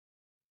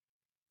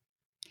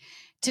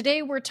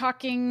Today, we're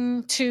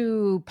talking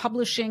to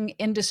publishing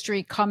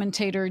industry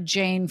commentator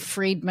Jane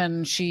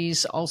Friedman.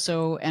 She's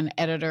also an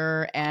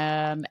editor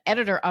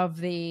of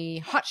the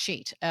Hot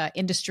Sheet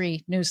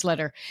industry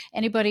newsletter.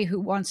 Anybody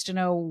who wants to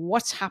know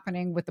what's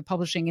happening with the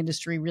publishing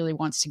industry really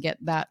wants to get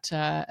that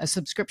a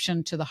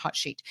subscription to the Hot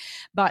Sheet.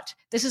 But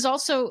this is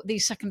also the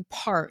second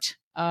part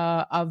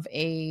of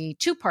a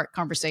two-part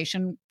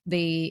conversation.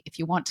 If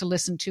you want to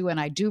listen to, and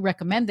I do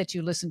recommend that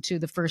you listen to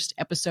the first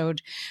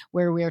episode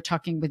where we are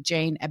talking with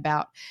Jane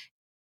about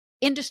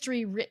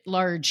industry writ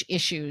large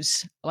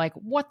issues, like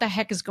what the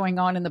heck is going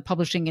on in the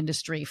publishing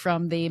industry,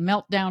 from the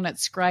meltdown at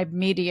Scribe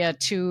Media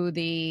to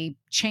the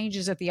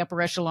changes at the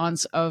upper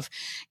echelons of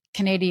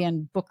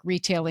Canadian book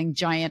retailing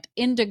giant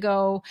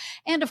Indigo.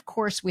 And of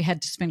course, we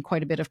had to spend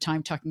quite a bit of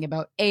time talking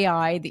about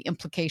AI, the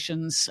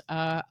implications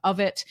of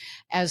it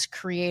as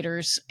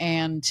creators,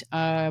 and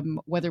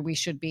whether we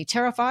should be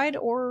terrified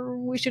or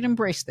we should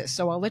embrace this.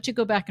 So I'll let you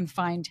go back and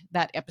find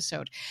that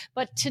episode.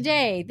 But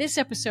today, this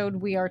episode,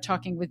 we are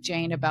talking with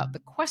Jane about the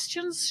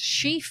questions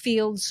she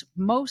fields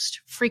most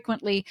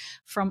frequently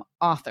from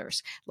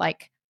authors,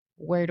 like,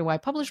 where do I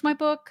publish my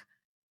book?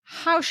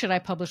 How should I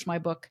publish my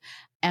book?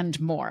 And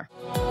more.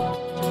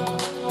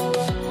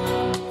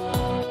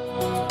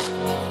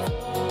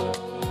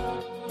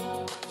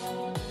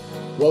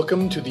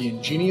 Welcome to the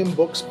Ingenium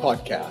Books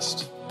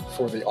podcast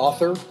for the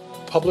author,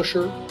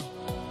 publisher,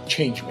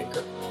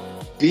 changemaker.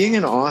 Being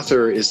an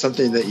author is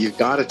something that you've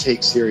got to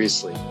take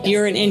seriously.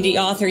 You're an indie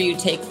author, you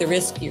take the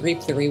risk, you reap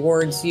the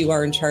rewards, you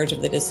are in charge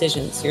of the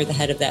decisions, you're the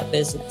head of that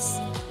business.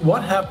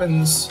 What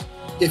happens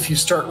if you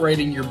start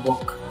writing your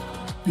book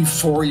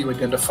before you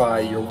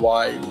identify your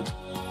why?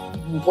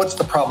 What's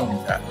the problem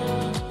with that?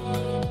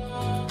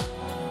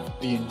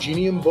 The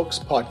Ingenium Books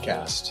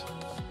podcast.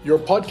 Your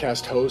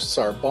podcast hosts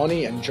are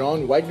Bonnie and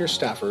John Wagner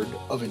Stafford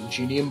of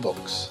Ingenium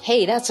Books.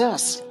 Hey, that's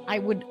us. I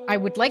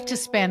would like to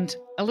spend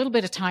a little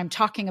bit of time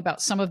talking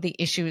about some of the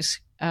issues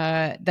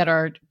that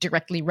are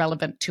directly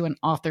relevant to an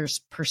author's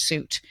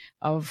pursuit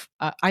of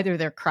either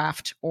their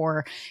craft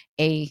or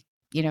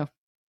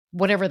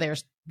whatever their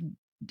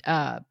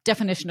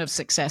definition of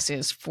success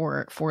is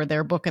for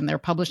their book and their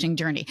publishing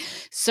journey.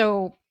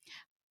 So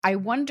I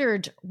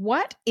wondered,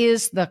 what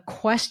is the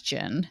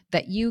question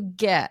that you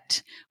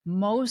get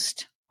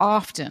most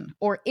often,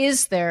 or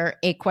is there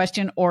a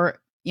question or,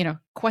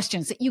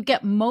 questions that you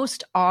get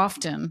most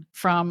often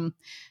from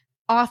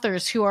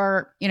authors who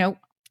are,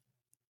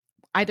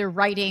 either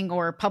writing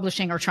or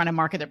publishing or trying to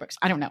market their books?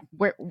 I don't know.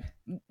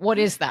 What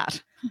is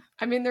that?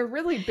 I mean, they're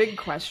really big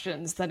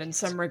questions that in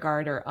some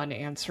regard are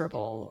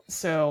unanswerable.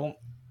 So,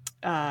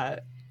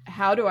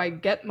 how do I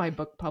get my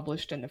book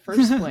published in the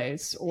first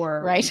place?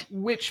 Or right.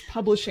 Which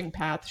publishing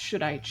path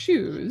should I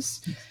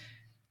choose?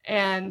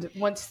 And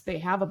once they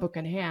have a book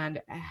in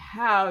hand,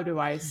 how do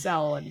I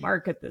sell and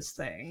market this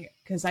thing?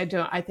 Because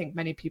I think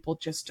many people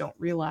just don't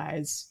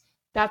realize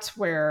that's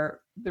where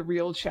the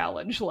real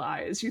challenge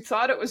lies. You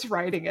thought it was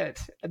writing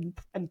it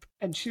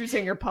and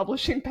choosing your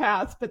publishing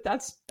path, but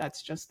that's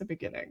just the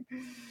beginning.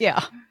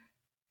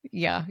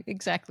 Yeah,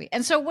 exactly.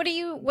 And so what do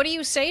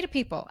you say to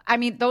people? I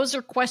mean, those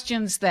are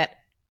questions that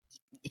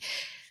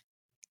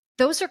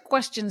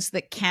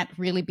can't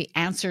really be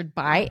answered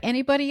by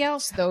anybody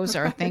else. Those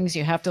are things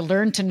you have to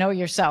learn to know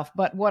yourself.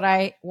 But what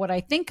I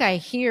think I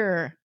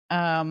hear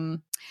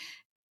in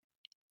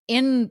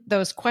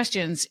those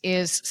questions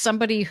is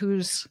somebody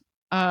who's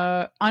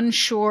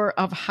unsure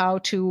of how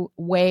to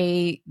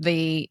weigh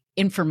the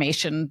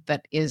information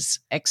that is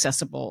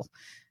accessible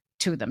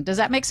to them. Does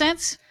that make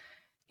sense?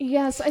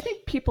 Yes, I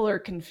think people are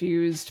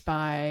confused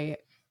by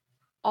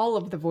all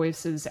of the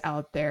voices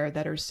out there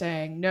that are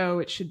saying, no,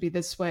 it should be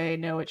this way.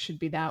 No, it should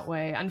be that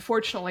way.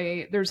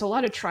 Unfortunately, there's a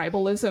lot of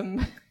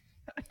tribalism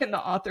in the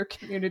author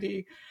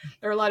community.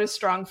 There are a lot of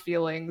strong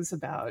feelings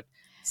about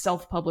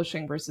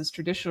self-publishing versus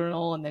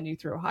traditional. And then you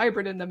throw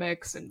hybrid in the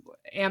mix and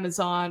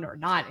Amazon or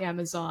not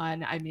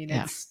Amazon. I mean,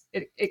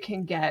 it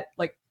can get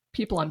like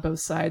people on both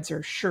sides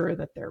are sure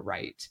that they're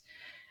right.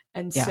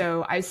 And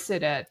so I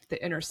sit at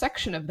the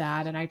intersection of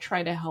that and I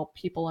try to help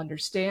people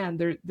understand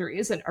there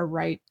isn't a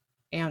right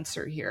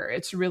answer here.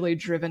 It's really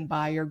driven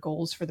by your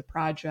goals for the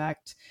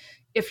project.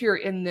 If you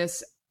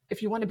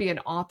want to be an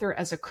author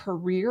as a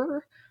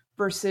career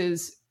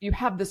versus you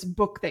have this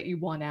book that you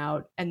want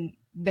out and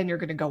then you're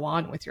going to go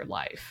on with your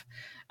life.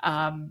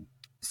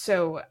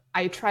 So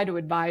I try to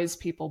advise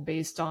people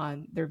based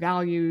on their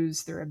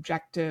values, their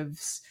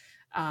objectives,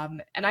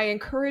 and I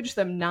encourage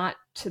them not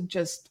to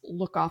just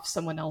look off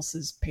someone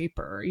else's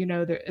paper.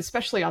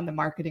 Especially on the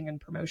marketing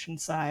and promotion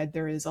side,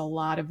 there is a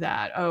lot of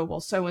that. Oh, well,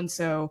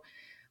 so-and-so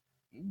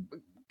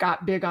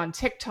got big on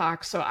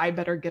TikTok, so I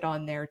better get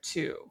on there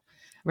too.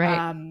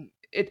 Right.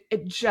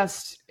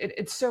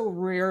 It so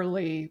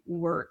rarely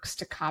works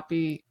to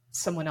copy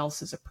someone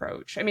else's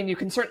approach. I mean, you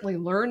can certainly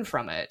learn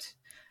from it.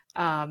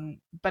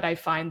 But I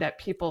find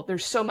that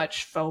there's so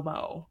much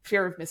FOMO,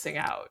 fear of missing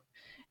out,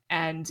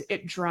 and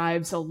it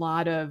drives a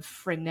lot of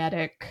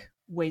frenetic,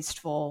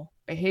 wasteful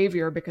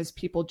behavior because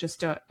people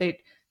just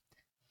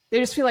they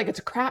just feel like it's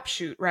a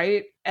crapshoot,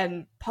 right?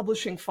 And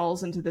publishing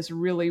falls into this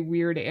really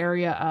weird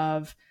area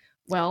of,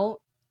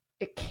 well,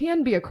 it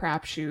can be a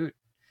crapshoot,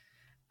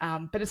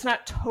 but it's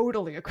not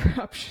totally a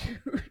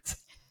crapshoot.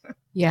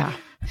 Yeah.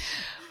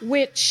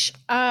 Which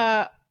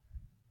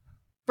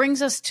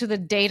brings us to the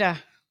data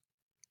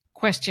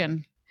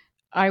question.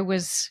 I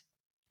was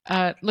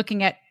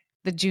looking at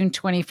the June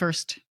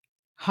 21st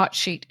hot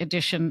sheet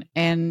edition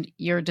and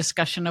your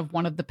discussion of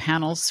one of the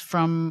panels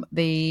from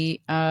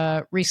the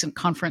recent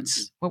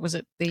conference. What was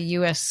it? The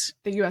U.S.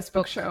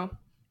 Book Show.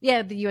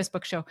 Yeah, the U.S.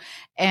 Book Show.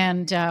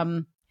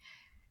 And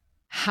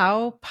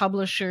how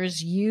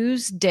publishers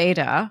use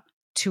data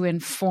to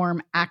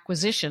inform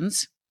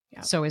acquisitions.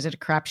 Yeah. So is it a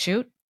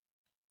crapshoot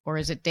or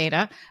is it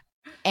data?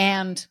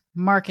 And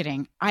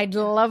marketing. I'd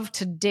love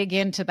to dig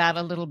into that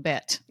a little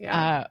bit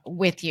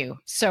with you.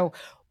 So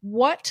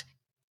what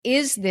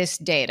is this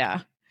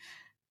data?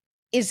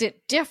 Is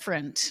it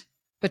different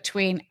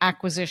between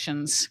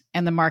acquisitions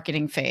and the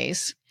marketing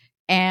phase?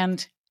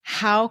 And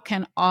how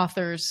can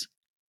authors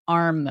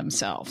arm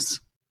themselves?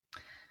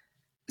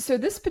 So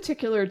this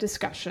particular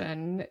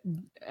discussion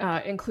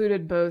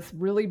included both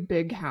really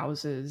big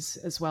houses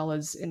as well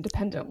as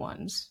independent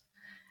ones.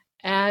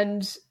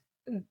 And,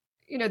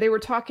 they were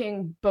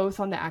talking both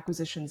on the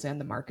acquisitions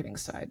and the marketing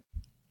side.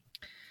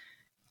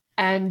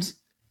 And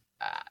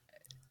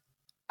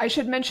I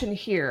should mention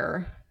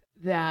here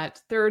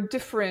that there are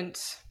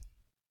different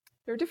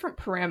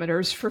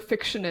parameters for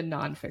fiction and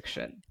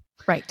nonfiction.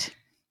 Right.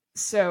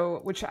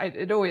 So,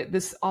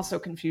 this also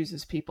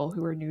confuses people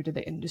who are new to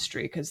the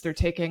industry because they're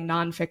taking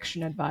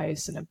nonfiction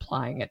advice and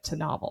applying it to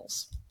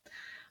novels.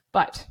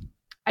 But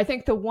I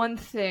think the one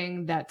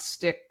thing that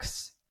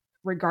sticks,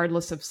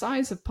 regardless of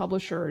size of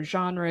publisher or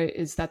genre,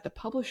 is that the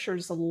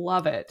publishers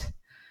love it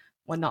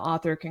when the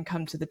author can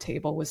come to the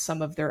table with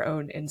some of their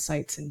own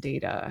insights and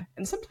data.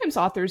 And sometimes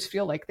authors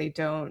feel like they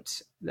don't.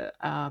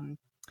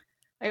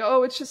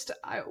 It's just,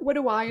 what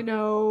do I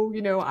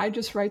know? I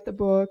just write the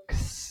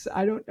books.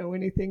 I don't know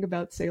anything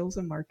about sales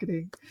and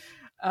marketing.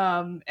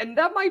 And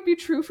that might be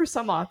true for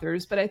some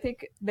authors, but I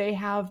think they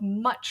have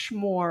much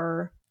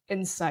more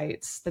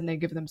insights than they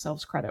give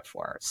themselves credit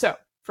for. So,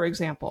 for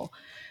example,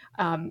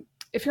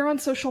 if you're on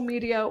social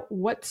media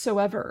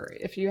whatsoever,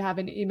 if you have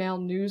an email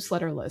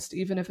newsletter list,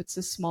 even if it's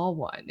a small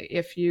one,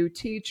 if you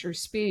teach or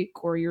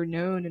speak or you're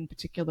known in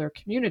particular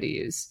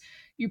communities,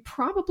 you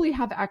probably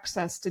have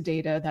access to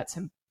data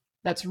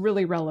that's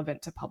really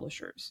relevant to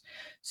publishers.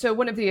 So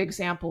one of the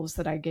examples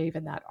that I gave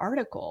in that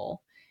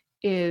article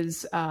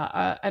is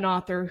an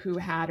author who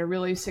had a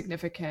really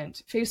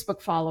significant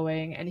Facebook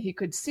following, and he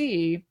could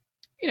see,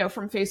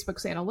 from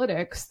Facebook's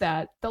analytics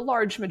that the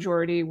large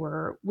majority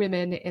were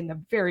women in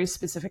the very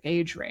specific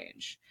age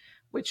range,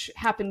 which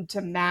happened to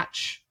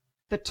match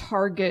the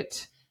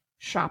target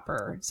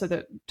shopper, so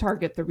the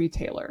target, the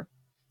retailer.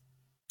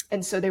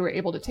 And so they were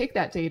able to take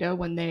that data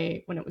when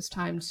it was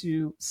time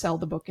to sell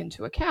the book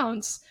into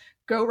accounts,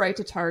 go right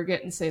to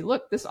Target and say,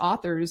 look, this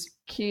author's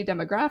key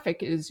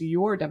demographic is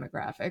your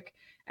demographic.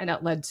 And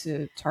that led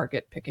to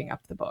Target picking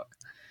up the book.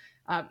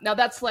 Now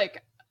that's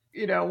like,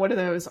 one of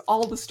those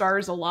all the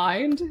stars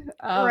aligned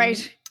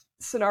right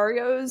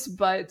scenarios.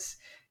 But,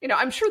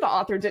 I'm sure the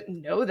author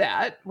didn't know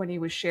that when he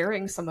was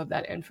sharing some of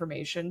that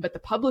information, but the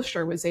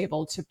publisher was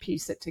able to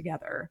piece it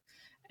together.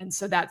 And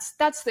so that's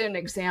an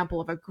example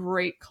of a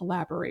great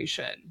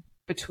collaboration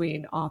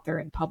between author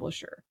and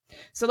publisher.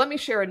 So let me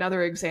share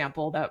another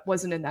example that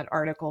wasn't in that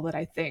article that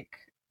I think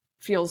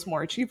feels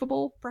more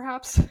achievable,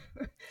 perhaps.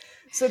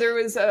 So there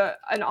was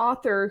an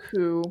author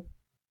who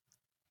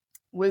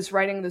was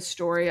writing the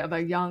story of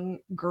a young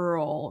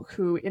girl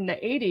who in the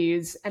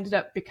 80s ended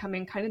up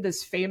becoming kind of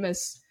this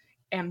famous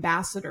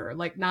ambassador,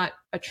 like not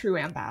a true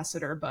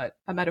ambassador, but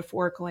a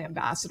metaphorical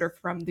ambassador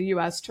from the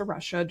US to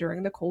Russia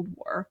during the Cold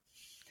War.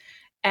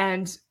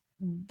 And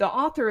the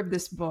author of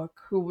this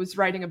book, who was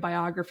writing a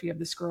biography of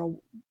this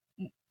girl,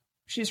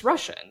 she's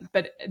Russian,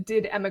 but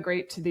did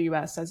emigrate to the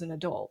US as an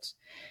adult.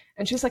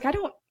 And she's like, I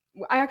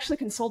actually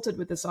consulted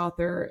with this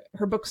author.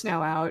 Her book's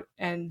now out.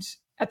 And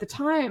at the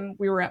time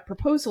we were at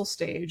proposal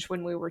stage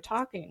when we were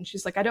talking.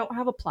 She's like, I don't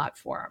have a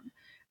platform.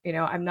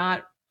 I'm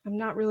not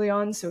really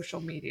on social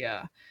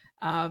media.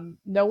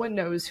 No one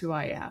knows who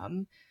I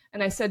am.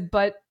 And I said,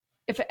 but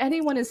if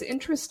anyone is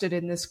interested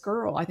in this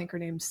girl, I think her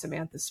name's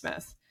Samantha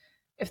Smith.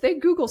 If they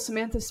Google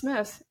Samantha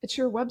Smith, it's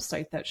your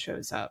website that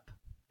shows up.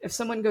 If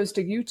someone goes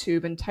to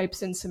YouTube and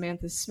types in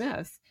Samantha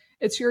Smith,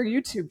 it's your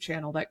YouTube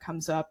channel that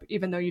comes up,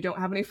 even though you don't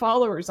have any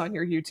followers on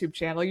your YouTube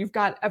channel. You've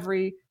got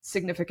every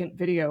significant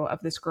video of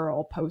this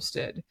girl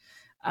posted.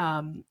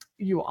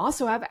 You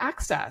also have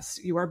access.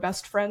 You are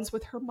best friends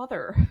with her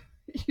mother.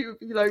 You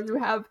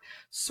have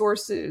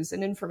sources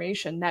and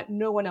information that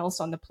no one else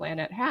on the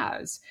planet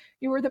has.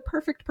 You are the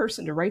perfect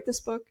person to write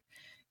this book.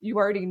 You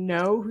already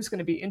know who's going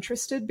to be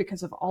interested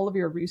because of all of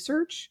your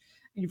research.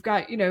 You've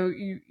got,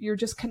 you're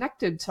just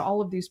connected to all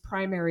of these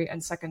primary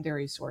and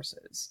secondary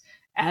sources.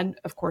 And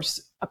of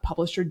course, a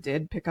publisher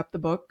did pick up the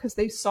book because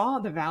they saw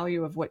the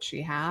value of what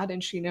she had,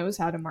 and she knows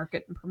how to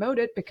market and promote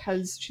it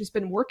because she's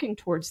been working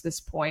towards this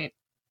point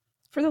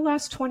for the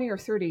last 20 or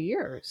 30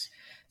 years.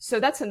 So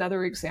that's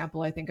another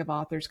example, I think, of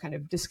authors kind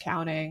of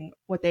discounting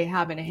what they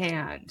have in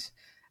hand.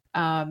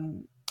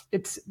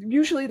 It's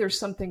usually there's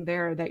something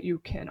there that you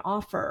can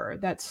offer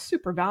that's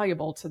super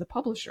valuable to the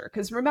publisher.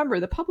 Because remember,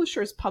 the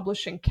publisher is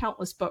publishing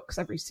countless books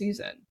every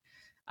season.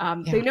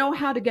 They know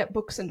how to get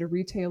books into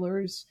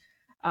retailers.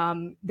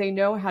 They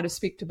know how to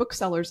speak to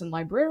booksellers and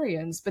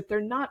librarians, but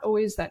they're not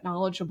always that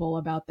knowledgeable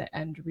about the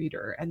end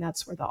reader. And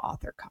that's where the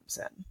author comes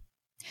in.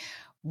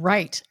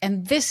 Right.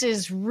 And this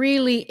is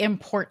really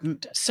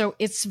important. So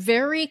it's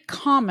very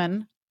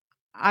common.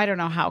 I don't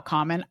know how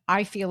common.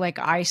 I feel like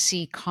I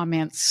see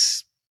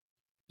comments,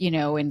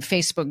 in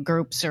Facebook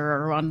groups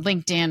or on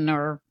LinkedIn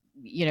or,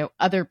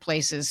 other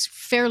places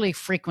fairly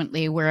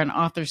frequently where an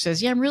author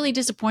says, yeah, I'm really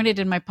disappointed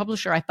in my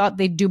publisher. I thought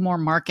they'd do more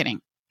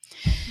marketing.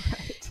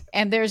 Right.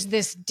 And there's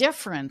this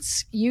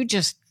difference. You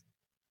just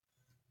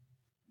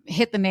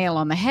hit the nail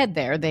on the head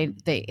there.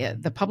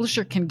 The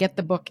publisher can get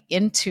the book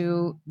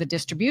into the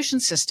distribution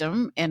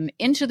system and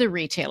into the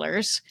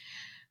retailers.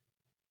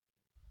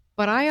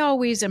 But I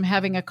always am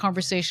having a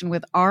conversation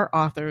with our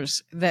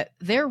authors that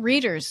their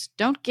readers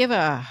don't give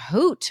a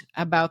hoot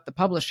about the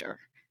publisher.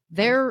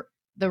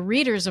 The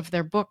readers of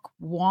their book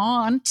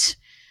want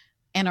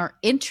and are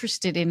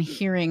interested in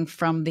hearing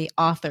from the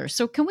author.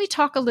 So can we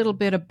talk a little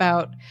bit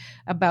about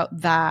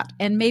that?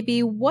 And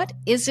maybe what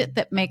is it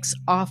that makes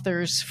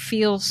authors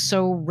feel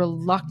so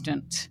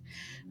reluctant,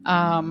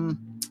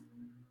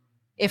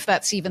 if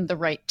that's even the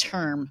right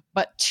term,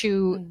 but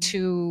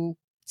to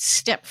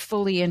step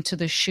fully into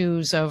the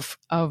shoes of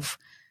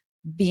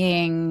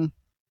being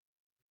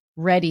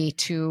ready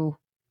to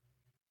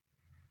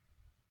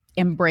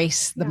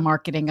embrace the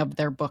marketing of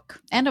their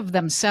book and of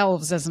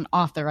themselves as an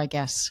author, I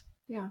guess.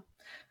 Yeah.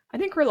 I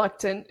think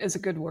reluctant is a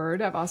good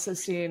word. I've also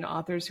seen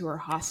authors who are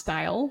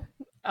hostile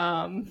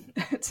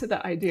to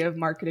the idea of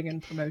marketing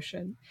and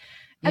promotion.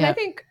 And I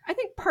think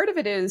part of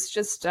it is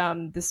just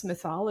this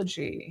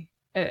mythology,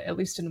 at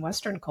least in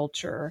Western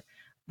culture,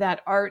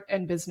 that art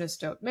and business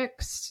don't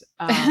mix,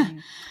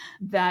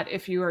 that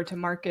if you are to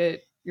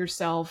market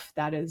yourself,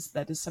 that is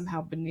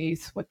somehow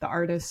beneath what the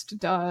artist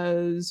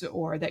does,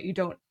 or that you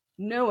don't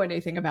know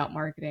anything about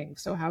marketing,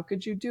 so how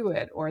could you do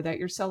it, or that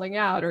you're selling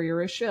out or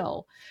you're a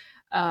shill.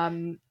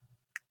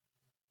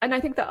 And I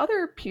think the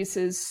other piece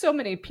is so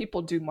many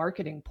people do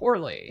marketing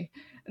poorly.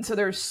 And so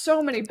there's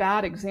so many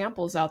bad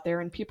examples out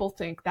there and people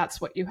think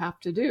that's what you have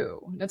to do.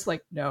 And it's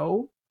like,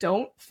 no,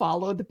 don't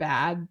follow the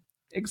bad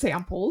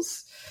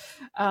examples.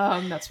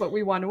 That's what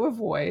we want to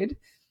avoid.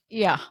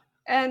 Yeah.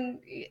 And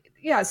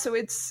so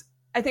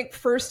I think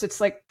first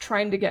it's like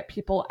trying to get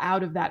people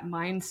out of that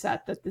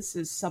mindset that this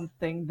is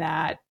something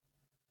that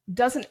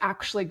doesn't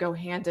actually go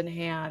hand in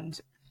hand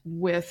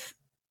with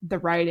the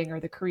writing or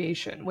the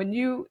creation. When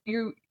you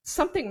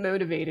something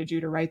motivated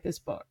you to write this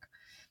book,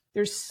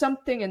 there's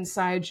something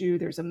inside you,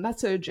 there's a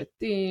message, a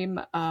theme,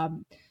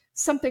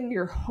 something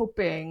you're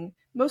hoping.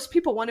 Most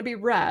people want to be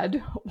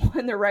read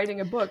when they're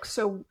writing a book.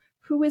 So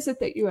who is it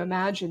that you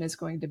imagine is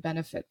going to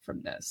benefit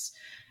from this,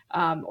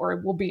 or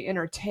will be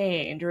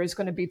entertained, or is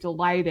going to be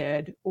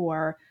delighted,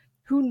 or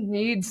who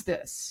needs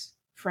this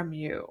from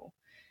you?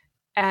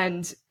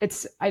 And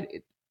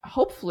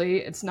hopefully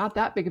it's not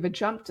that big of a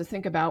jump to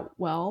think about,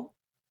 well,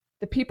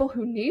 the people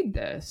who need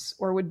this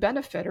or would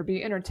benefit or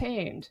be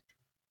entertained,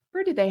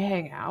 where do they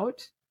hang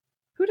out?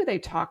 Who do they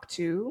talk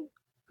to?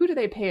 Who do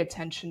they pay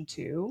attention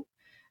to?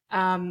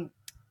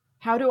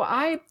 How do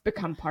I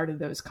become part of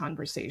those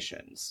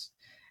conversations?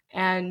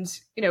 And,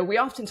 we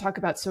often talk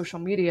about social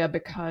media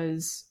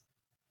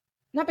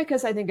not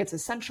because I think it's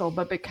essential,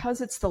 but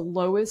because it's the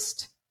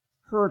lowest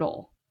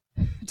hurdle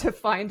to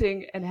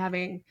finding and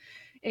having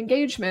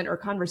engagement or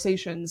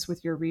conversations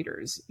with your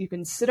readers. You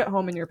can sit at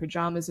home in your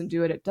pajamas and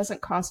do it. It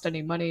doesn't cost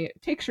any money. It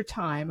takes your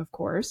time, of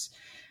course,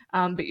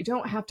 but you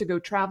don't have to go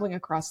traveling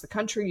across the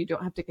country. You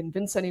don't have to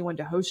convince anyone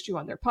to host you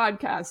on their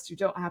podcast. You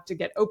don't have to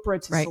get Oprah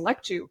to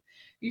select you.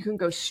 You can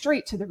go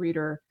straight to the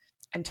reader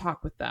and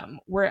talk with them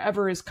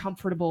wherever is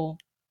comfortable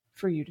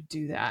for you to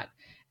do that.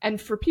 And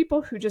for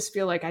people who just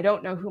feel like, I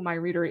don't know who my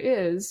reader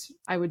is,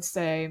 I would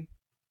say,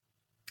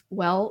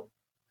 well,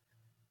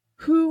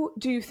 who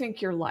do you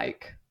think you're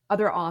like?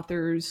 Other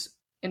authors,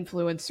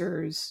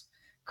 influencers,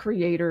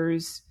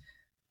 creators,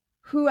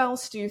 who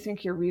else do you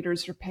think your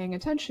readers are paying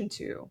attention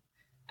to?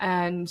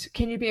 And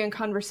can you be in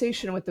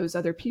conversation with those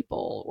other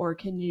people? Or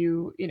can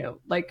you,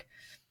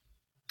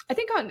 I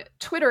think on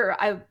Twitter,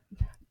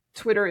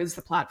 Twitter is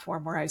the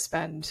platform where I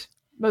spend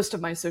most of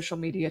my social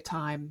media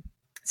time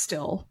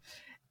still.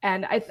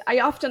 And I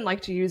often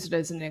like to use it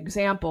as an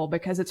example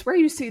because it's where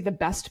you see the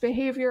best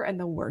behavior and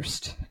the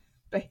worst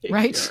behavior.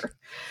 Right.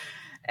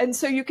 And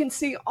so you can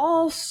see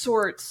all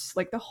sorts,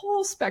 like the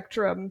whole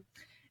spectrum.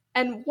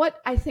 And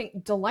what I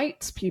think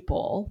delights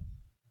people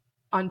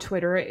on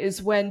Twitter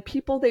is when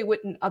people they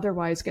wouldn't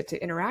otherwise get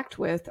to interact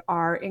with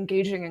are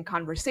engaging in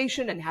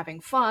conversation and having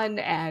fun.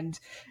 And,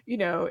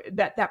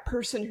 that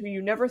person who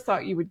you never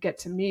thought you would get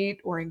to meet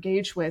or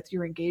engage with,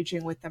 you're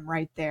engaging with them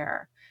right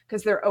there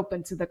because they're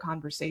open to the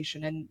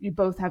conversation and you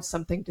both have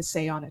something to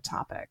say on a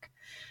topic.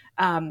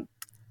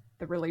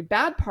 The really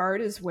bad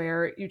part is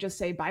where you just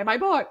say, buy my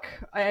book,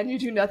 and you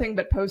do nothing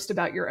but post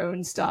about your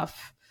own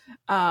stuff.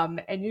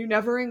 And you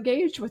never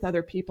engage with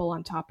other people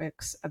on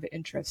topics of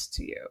interest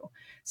to you.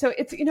 So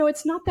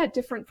it's not that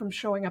different from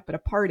showing up at a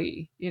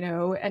party,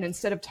 and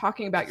instead of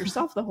talking about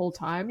yourself the whole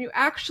time, you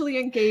actually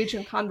engage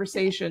in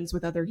conversations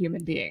with other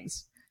human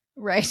beings.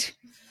 Right.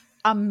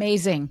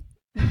 Amazing.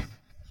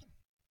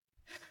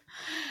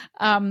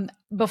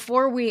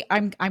 Before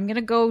I'm going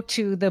to go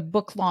to the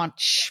book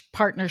launch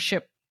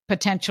partnership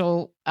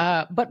potential.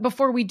 But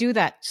before we do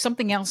that,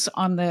 something else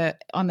on the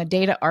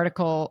data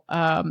article,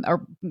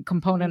 or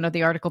component of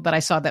the article that I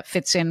saw that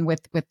fits in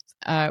with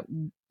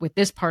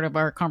this part of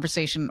our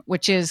conversation,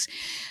 which is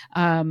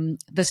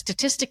the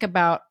statistic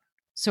about,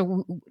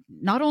 so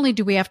not only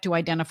do we have to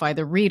identify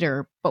the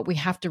reader, but we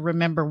have to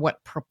remember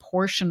what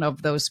proportion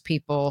of those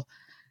people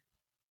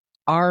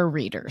are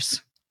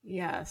readers.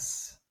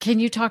 Yes. Can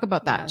you talk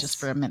about that just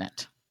for a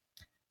minute?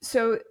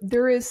 So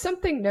there is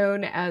something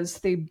known as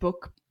the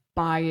book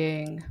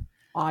buying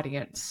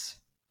audience.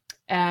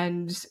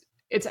 And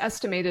it's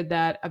estimated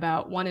that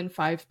about 1 in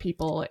 5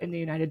 people in the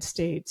United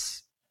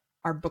States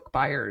are book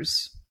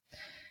buyers.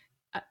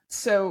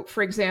 So,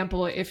 for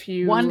example, if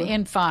you... 1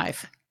 in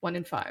 5. 1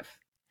 in 5.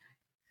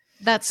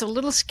 That's a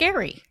little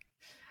scary.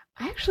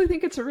 I actually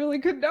think it's a really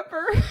good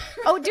number.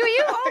 Oh, do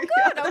you? Oh,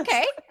 good. Yes.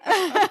 Okay.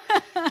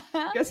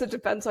 I guess it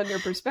depends on your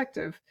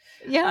perspective.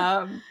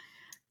 Yeah.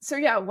 So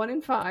yeah, 1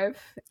 in 5.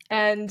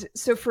 And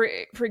so for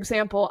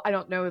example, I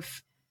don't know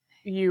if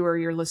you or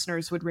your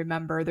listeners would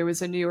remember, there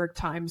was a New York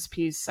Times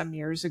piece some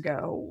years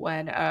ago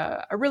when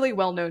a really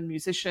well-known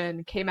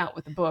musician came out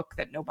with a book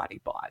that nobody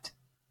bought.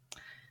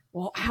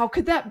 Well, how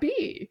could that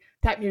be?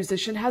 That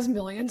musician has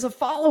millions of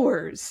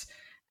followers.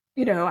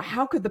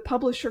 How could the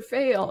publisher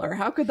fail, or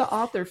how could the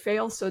author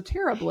fail so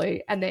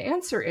terribly? And the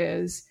answer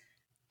is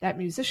that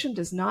musician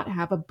does not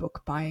have a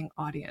book buying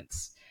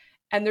audience.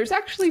 And there's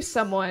actually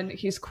someone,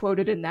 he's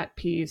quoted in that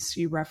piece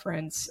you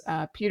reference,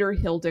 Peter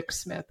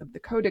Hildick-Smith of the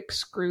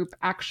Codex Group,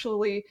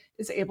 actually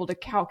is able to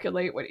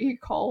calculate what he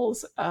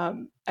calls,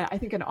 I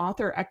think, an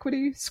author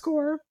equity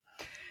score.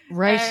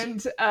 Right.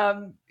 And,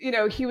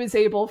 he was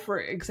able, for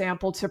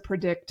example, to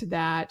predict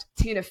that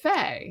Tina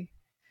Fey,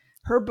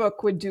 her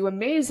book would do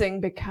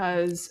amazing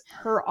because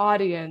her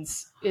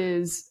audience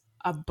is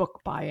a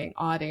book buying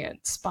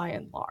audience by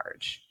and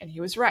large. And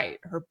he was right.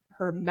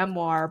 Her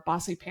memoir,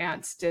 Bossy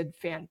Pants, did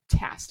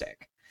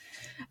fantastic.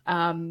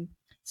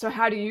 So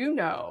how do you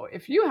know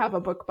if you have a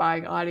book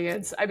buying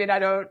audience? I mean,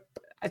 I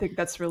think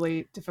that's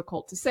really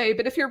difficult to say,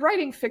 but if you're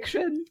writing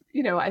fiction,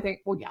 I think,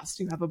 well, yes,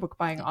 you have a book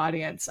buying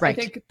audience. Right. I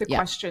think the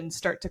questions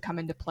start to come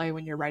into play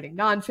when you're writing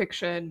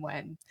nonfiction,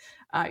 when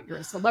you're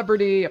a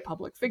celebrity, a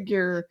public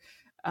figure,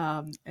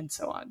 and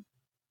so on.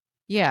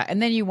 Yeah.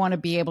 And then you want to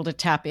be able to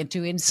tap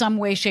into, in some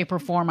way, shape, or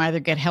form, either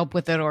get help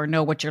with it or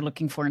know what you're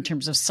looking for in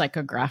terms of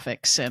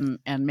psychographics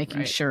and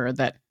making sure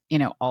that,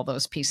 all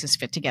those pieces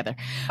fit together.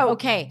 Oh,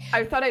 okay.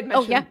 I thought I'd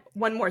mention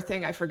one more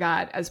thing I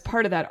forgot. As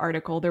part of that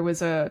article, there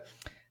was a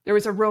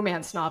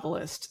romance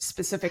novelist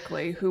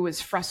specifically who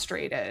was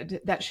frustrated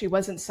that she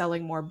wasn't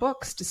selling more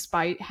books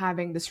despite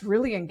having this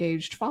really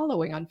engaged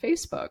following on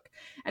Facebook.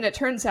 And it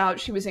turns out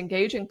she was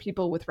engaging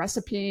people with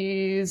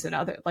recipes and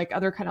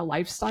other kind of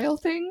lifestyle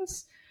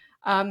things.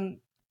 And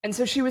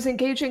so she was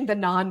engaging the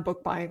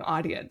non-book buying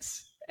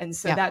audience. And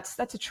so that's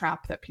a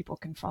trap that people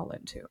can fall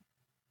into.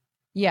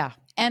 Yeah.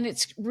 And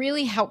it's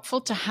really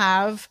helpful to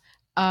have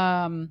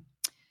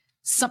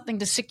something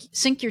to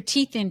sink your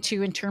teeth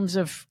into in terms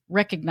of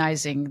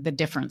recognizing the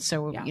difference.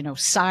 So,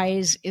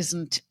 size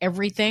isn't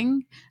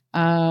everything.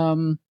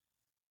 And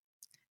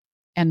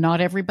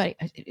not everybody,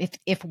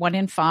 if 1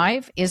 in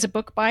 5 is a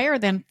book buyer,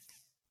 then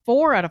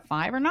 4 out of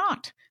 5 are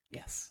not.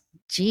 Yes.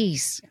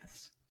 Jeez.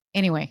 Yes.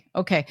 Anyway.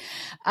 Okay.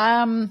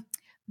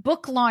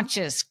 Book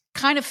launches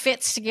kind of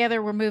fits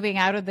together. We're moving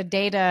out of the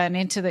data and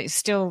into the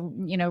still,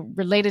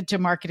 related to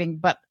marketing,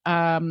 but,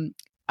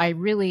 I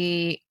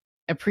really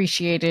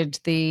appreciated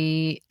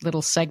the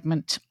little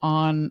segment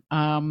on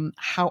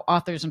how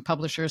authors and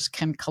publishers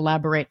can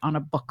collaborate on a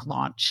book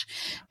launch.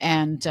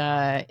 And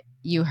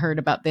you heard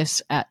about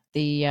this at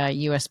the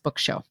US Book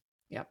Show.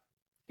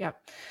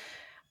 Yep.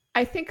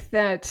 I think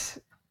that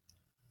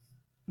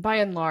by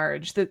and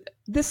large, that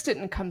this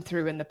didn't come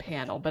through in the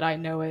panel, but I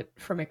know it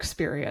from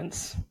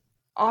experience.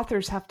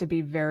 Authors have to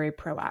be very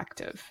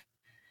proactive.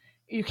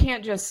 You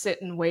can't just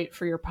sit and wait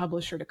for your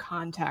publisher to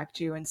contact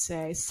you and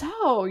say,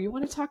 so you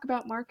want to talk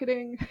about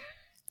marketing?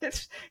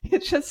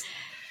 It just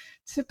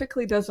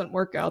typically doesn't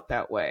work out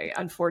that way,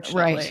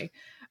 unfortunately.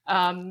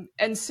 Right.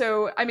 And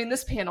so, I mean,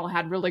 this panel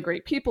had really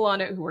great people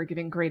on it who were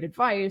giving great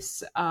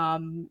advice.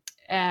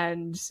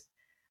 And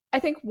I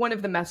think one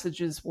of the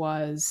messages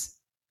was,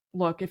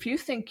 look, if you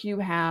think you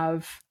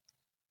have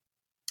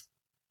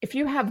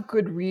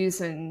good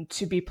reason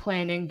to be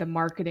planning the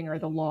marketing or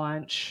the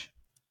launch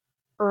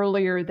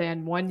earlier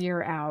than 1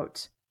 year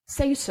out,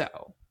 say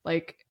so.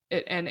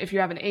 And if you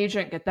have an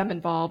agent, get them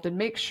involved and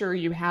make sure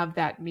you have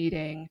that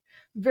meeting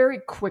very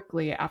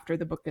quickly after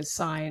the book is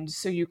signed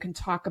so you can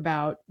talk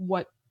about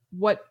what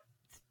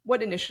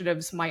what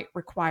initiatives might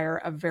require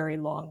a very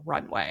long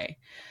runway.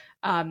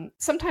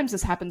 Sometimes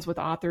this happens with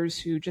authors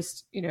who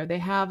just, they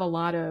have a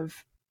lot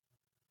of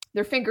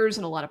their fingers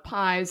in a lot of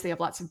pies. They have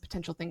lots of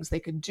potential things they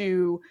could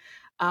do.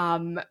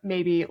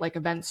 Maybe like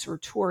events or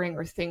touring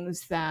or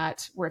things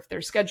that where if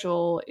their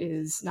schedule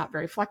is not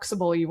very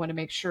flexible, you want to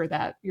make sure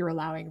that you're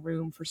allowing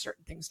room for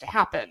certain things to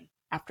happen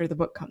after the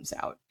book comes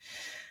out.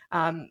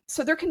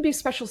 So there can be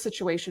special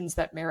situations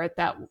that merit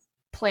that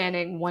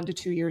planning 1 to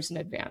 2 years in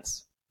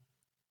advance.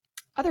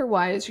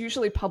 Otherwise,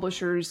 usually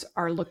publishers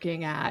are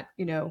looking at,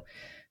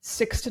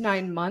 6 to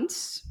 9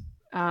 months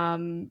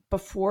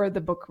before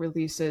the book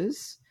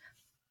releases.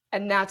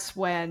 And that's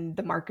when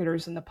the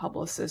marketers and the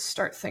publicists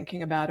start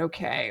thinking about,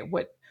 okay,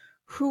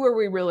 who are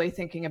we really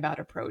thinking about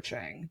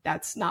approaching?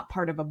 That's not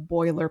part of a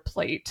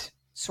boilerplate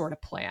sort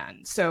of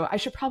plan. So I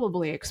should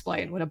probably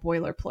explain what a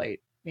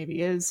boilerplate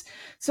maybe is.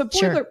 So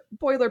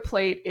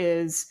boilerplate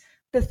is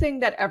the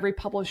thing that every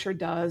publisher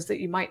does that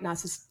you might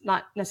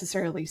not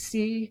necessarily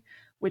see,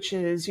 which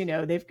is,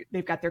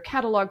 they've got their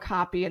catalog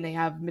copy and they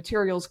have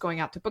materials going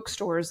out to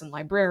bookstores and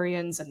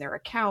librarians and their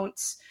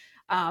accounts.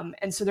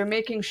 And so they're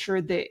making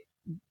sure that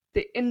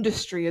the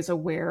industry is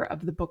aware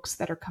of the books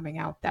that are coming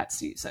out that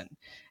season.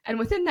 And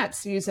within that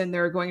season,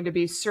 there are going to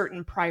be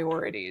certain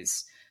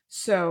priorities.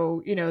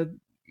 So,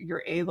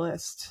 your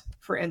A-list,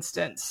 for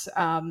instance,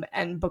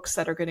 and books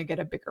that are going to get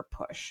a bigger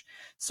push.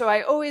 So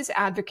I always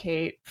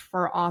advocate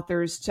for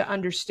authors to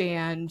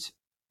understand,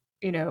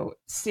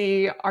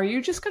 are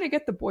you just going to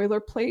get the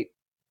boilerplate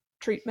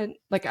treatment?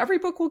 Like every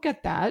book will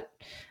get that.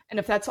 And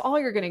if that's all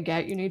you're going to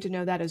get, you need to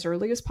know that as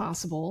early as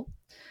possible.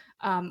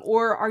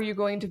 Or are you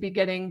going to be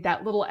getting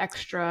that little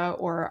extra,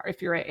 or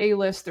if you're at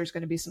A-list, there's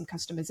going to be some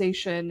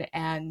customization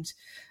and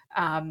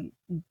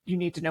you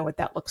need to know what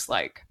that looks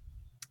like.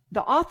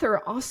 The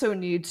author also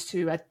needs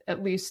to,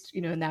 at least,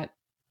 in that,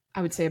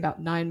 I would say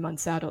about 9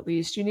 months out at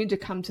least, you need to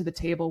come to the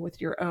table with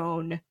your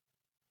own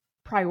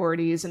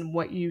priorities and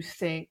what you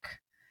think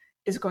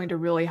is going to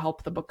really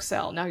help the book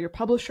sell. Now, your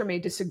publisher may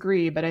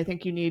disagree, but I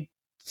think you need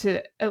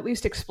to at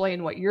least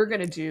explain what you're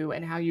going to do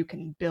and how you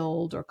can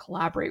build or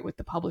collaborate with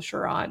the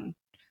publisher on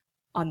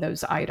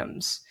those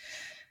items.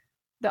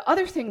 The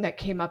other thing that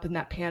came up in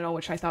that panel,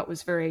 which I thought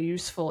was very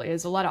useful,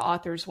 is a lot of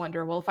authors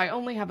wonder, well, if I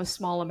only have a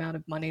small amount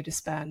of money to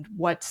spend,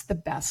 what's the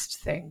best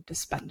thing to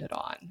spend it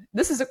on?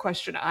 This is a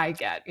question I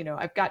get.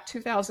 I've got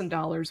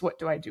 $2,000. What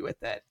do I do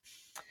with it?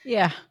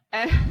 Yeah.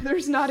 And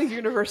there's not a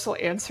universal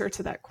answer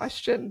to that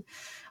question,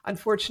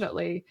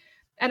 unfortunately.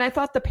 And I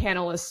thought the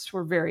panelists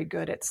were very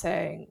good at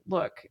saying,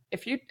 look,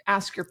 if you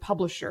ask your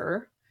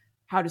publisher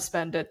how to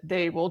spend it,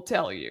 they will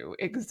tell you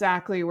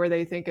exactly where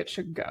they think it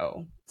should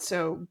go.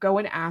 So go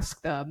and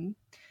ask them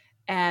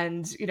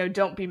and,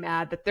 don't be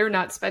mad that they're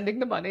not spending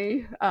the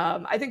money.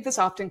 I think this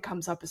often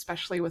comes up,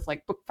 especially with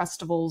like book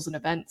festivals and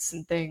events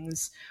and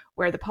things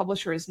where the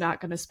publisher is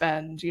not going to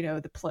spend,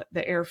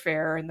 the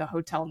airfare and the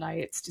hotel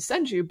nights to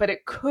send you, but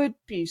it could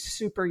be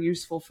super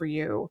useful for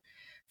you,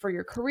 for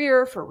your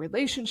career, for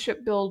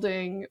relationship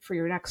building, for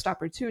your next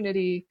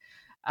opportunity.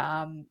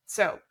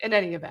 So in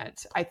any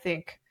event, I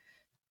think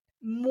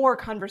more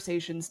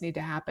conversations need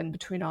to happen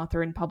between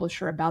author and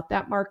publisher about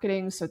that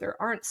marketing so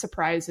there aren't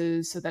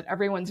surprises, so that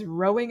everyone's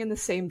rowing in the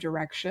same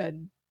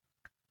direction.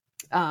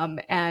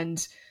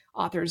 And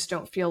authors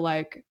don't feel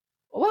like,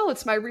 well,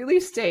 it's my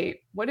release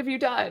date. What have you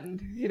done?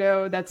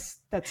 That's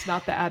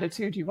not the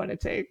attitude you want to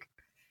take.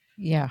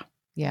 Yeah.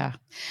 Yeah.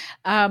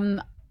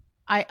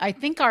 I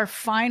think our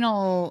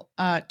final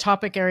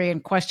topic area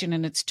in question,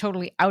 and it's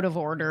totally out of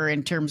order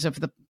in terms of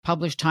the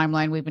published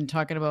timeline. We've been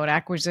talking about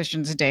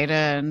acquisitions data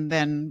and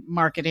then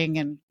marketing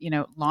and,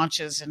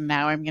 launches. And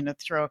now I'm going to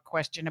throw a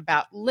question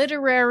about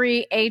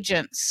literary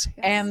agents.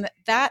 Yes. And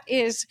that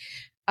is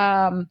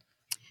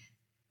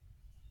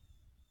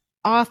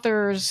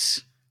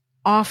authors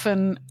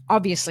often,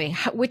 obviously,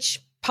 which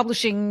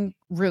publishing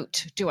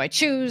route do I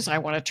choose? I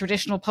want a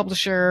traditional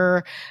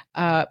publisher,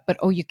 but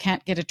you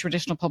can't get a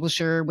traditional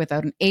publisher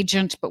without an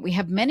agent. But we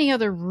have many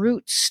other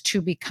routes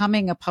to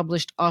becoming a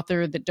published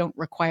author that don't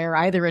require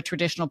either a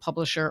traditional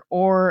publisher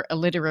or a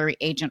literary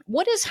agent.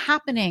 What is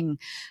happening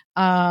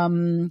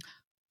in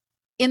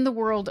the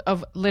world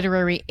of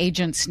literary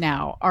agents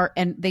now?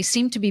 And they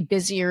seem to be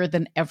busier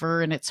than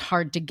ever, and it's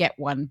hard to get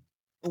one.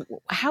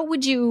 How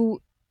would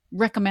you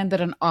recommend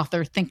that an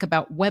author think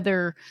about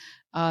whether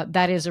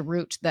that is a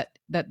route that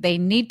they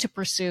need to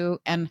pursue,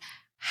 and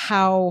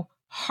how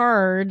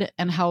hard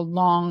and how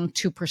long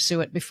to pursue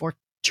it before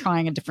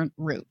trying a different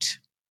route?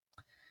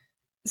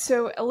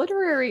 So a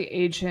literary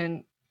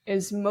agent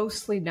is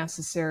mostly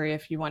necessary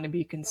if you want to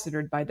be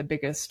considered by the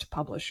biggest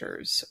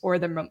publishers or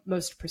the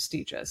most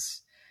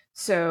prestigious.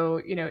 So,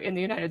 in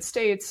the United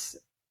States,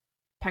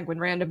 Penguin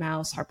Random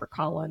House,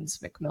 HarperCollins,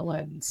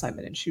 Macmillan,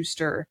 Simon &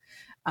 Schuster,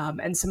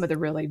 and some of the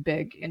really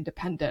big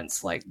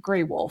independents like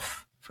Grey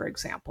Wolf, for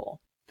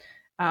example.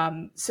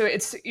 So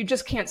you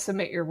just can't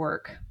submit your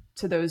work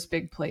to those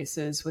big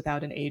places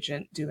without an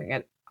agent doing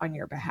it on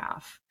your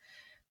behalf.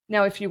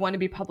 Now, if you want to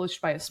be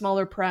published by a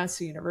smaller press,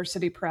 a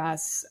university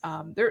press,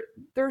 there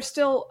are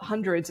still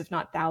hundreds, if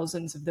not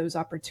thousands, of those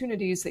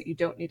opportunities that you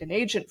don't need an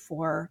agent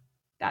for.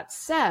 That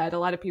said, a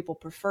lot of people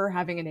prefer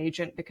having an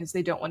agent because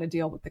they don't want to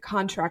deal with the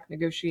contract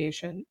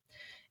negotiation.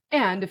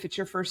 And if it's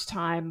your first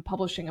time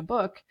publishing a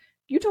book,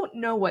 you don't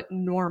know what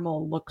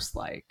normal looks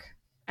like.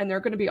 And there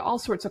are going to be all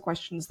sorts of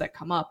questions that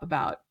come up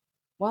about,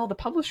 well, the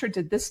publisher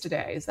did this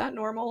today. Is that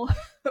normal?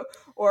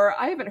 Or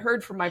I haven't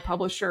heard from my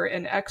publisher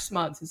in X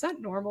months. Is that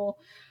normal?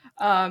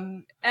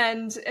 And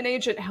an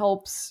agent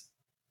helps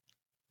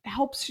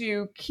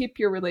you keep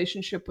your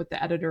relationship with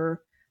the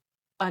editor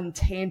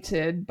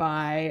untainted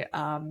by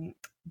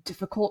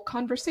difficult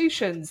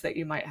conversations that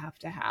you might have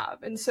to have.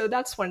 And so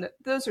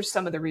those are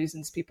some of the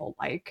reasons people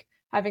like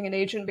having an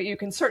agent, but you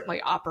can certainly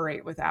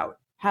operate without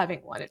having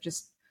one. It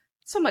just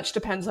so much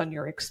depends on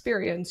your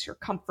experience, your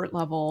comfort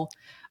level.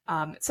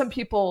 Some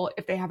people,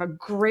 if they have a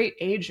great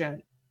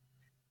agent,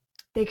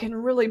 they can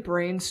really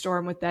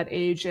brainstorm with that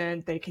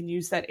agent. They can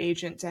use that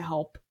agent to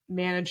help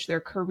manage their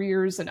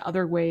careers in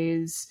other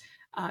ways,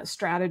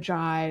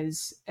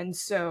 strategize. And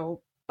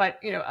so, but,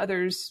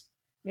 others,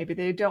 maybe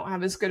they don't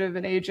have as good of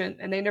an agent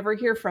and they never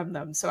hear from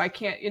them. So I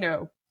can't,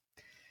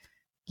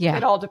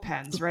 it all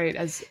depends, right?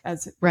 As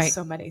right.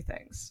 So many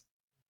things.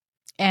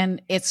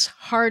 And it's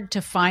hard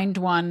to find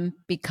one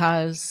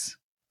because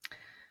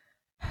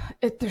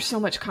there's so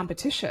much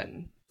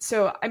competition.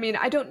 So, I mean,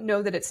 I don't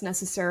know that it's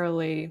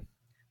necessarily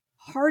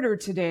harder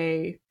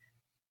today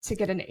to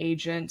get an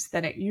agent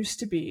than it used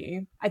to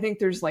be. I think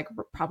there's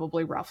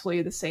probably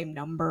roughly the same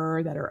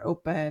number that are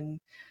open,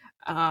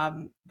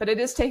 but it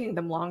is taking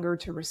them longer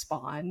to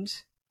respond.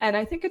 And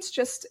I think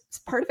it's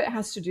part of it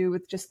has to do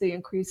with just the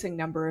increasing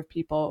number of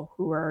people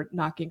who are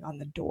knocking on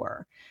the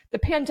door. The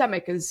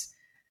pandemic is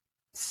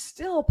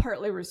still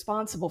partly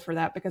responsible for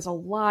that because a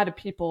lot of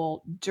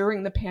people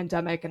during the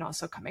pandemic and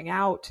also coming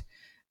out,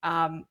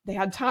 they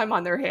had time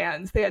on their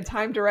hands. They had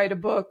time to write a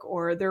book,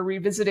 or they're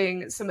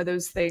revisiting some of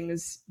those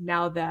things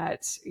now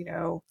that,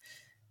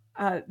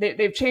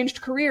 they've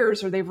changed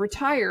careers or they've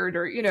retired,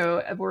 or,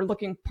 we're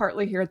looking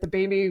partly here at the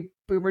baby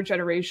boomer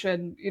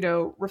generation,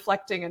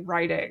 reflecting and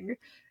writing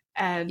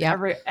and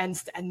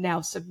and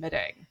now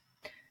submitting.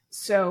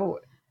 So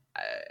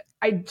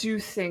I do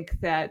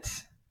think that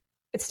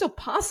it's still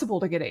possible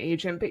to get an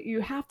agent, but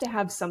you have to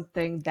have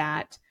something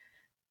that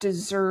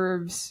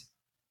deserves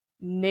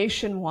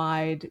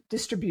nationwide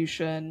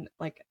distribution,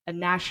 like a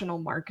national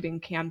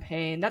marketing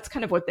campaign. That's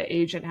kind of what the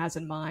agent has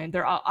in mind.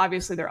 They're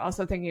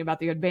also thinking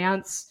about the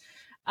advance.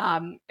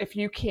 If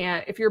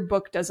your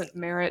book doesn't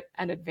merit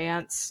an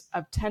advance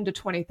of 10 to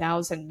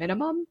 20,000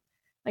 minimum,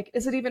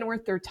 is it even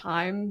worth their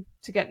time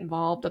to get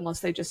involved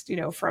unless they just,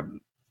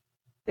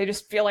 they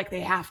just feel like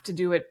they have to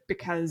do it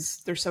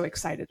because they're so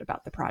excited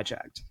about the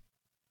project.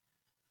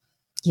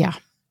 Yeah.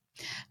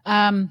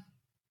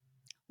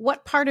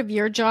 What part of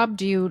your job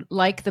do you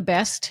like the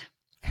best?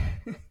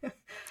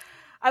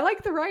 I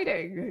like the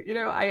writing.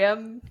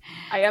 I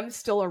am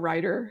still a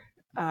writer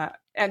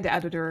and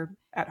editor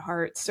at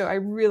heart. So I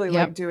really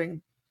like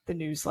doing the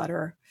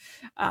newsletter.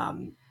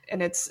 And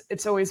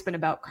it's always been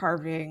about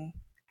carving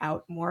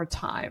out more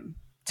time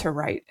to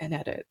write and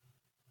edit.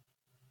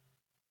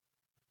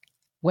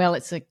 Well,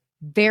 it's a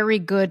very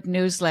good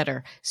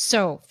newsletter.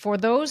 So for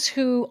those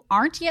who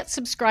aren't yet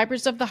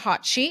subscribers of the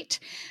Hot Sheet,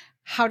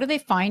 how do they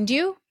find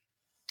you?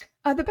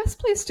 The best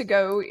place to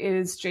go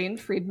is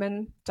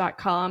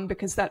janefriedman.com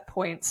because that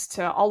points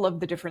to all of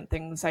the different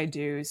things I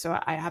do. So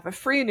I have a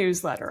free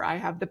newsletter. I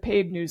have the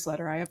paid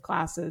newsletter. I have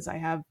classes. I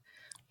have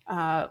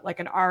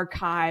an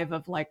archive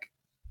of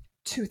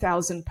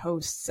 2,000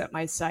 posts at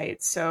my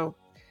site. So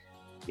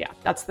yeah,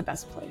 that's the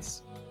best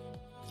place.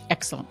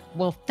 Excellent.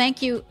 Well,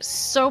 thank you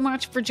so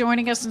much for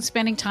joining us and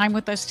spending time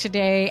with us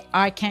today.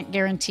 I can't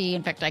guarantee,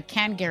 in fact, I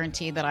can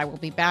guarantee that I will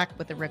be back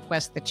with a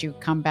request that you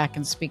come back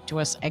and speak to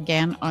us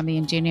again on the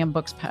Ingenium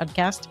Books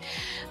podcast.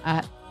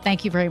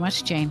 Thank you very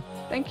much, Jane.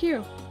 Thank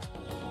you.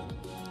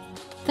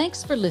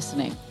 Thanks for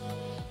listening.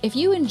 If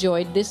you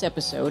enjoyed this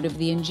episode of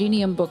the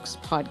Ingenium Books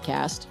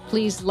podcast,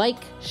 please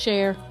like,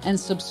 share, and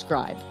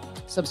subscribe.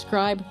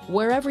 Subscribe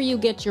wherever you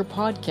get your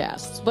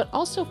podcasts, but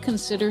also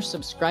consider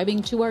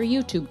subscribing to our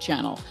YouTube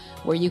channel,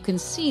 where you can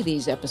see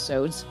these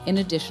episodes in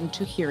addition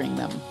to hearing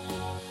them.